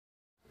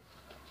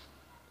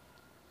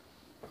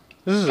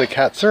This is a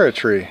Katsura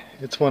tree.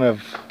 It's one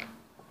of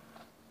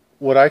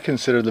what I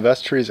consider the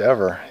best trees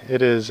ever.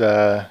 It is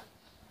a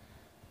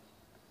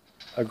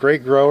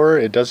great grower.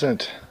 It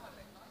doesn't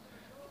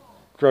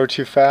grow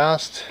too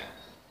fast.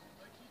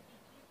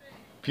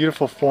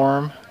 Beautiful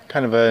form,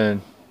 kind of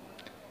a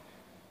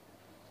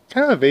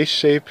vase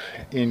shape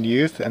in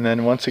youth, and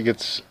then once it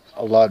gets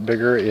a lot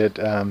bigger, it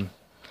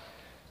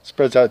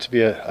spreads out to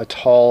be a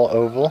tall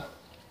oval.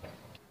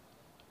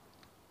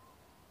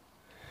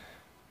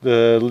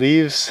 The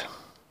leaves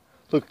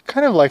look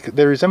kind of like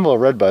they resemble a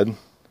redbud,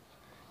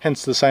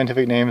 hence the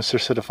scientific name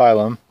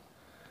Cercidiphyllum.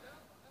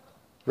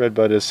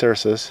 Redbud is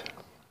Cercis.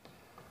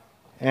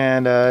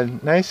 And a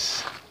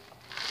nice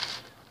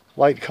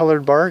light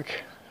colored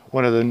bark.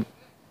 One of the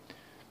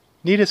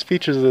neatest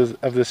features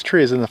of this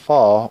tree is in the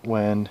fall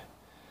when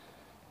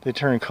they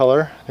turn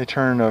color. They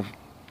turn a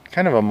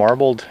kind of a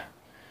marbled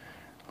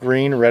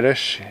green,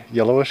 reddish,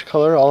 yellowish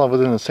color all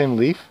within the same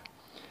leaf.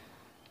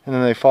 And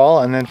then they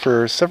fall, and then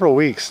for several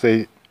weeks,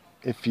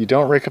 if you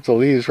don't rake up the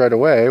leaves right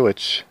away,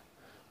 which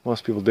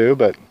most people do,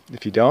 but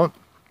if you don't,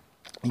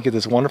 you get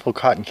this wonderful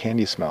cotton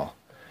candy smell.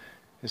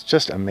 It's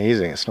just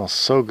amazing. It smells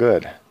so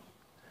good.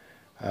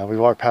 We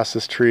walk past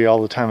this tree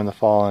all the time in the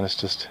fall, and it's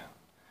just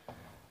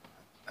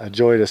a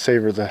joy to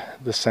savor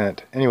the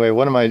scent. Anyway,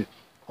 one of my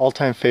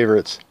all-time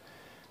favorites.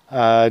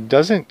 I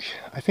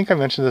think I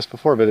mentioned this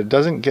before, but it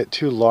doesn't get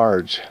too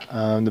large.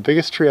 The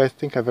biggest tree I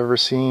think I've ever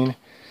seen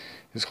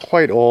is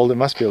quite old. It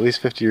must be at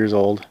least 50 years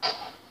old.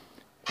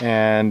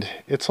 And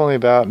it's only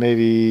about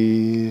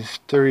maybe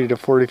 30 to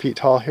 40 feet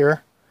tall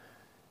here.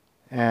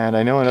 And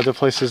I know in other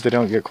places they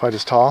don't get quite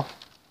as tall.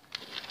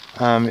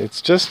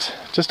 It's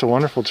just a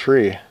wonderful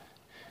tree.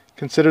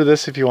 Consider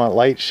this if you want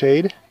light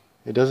shade.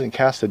 It doesn't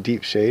cast a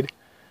deep shade.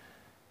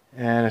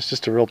 And it's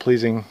just a real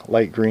pleasing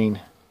light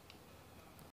green.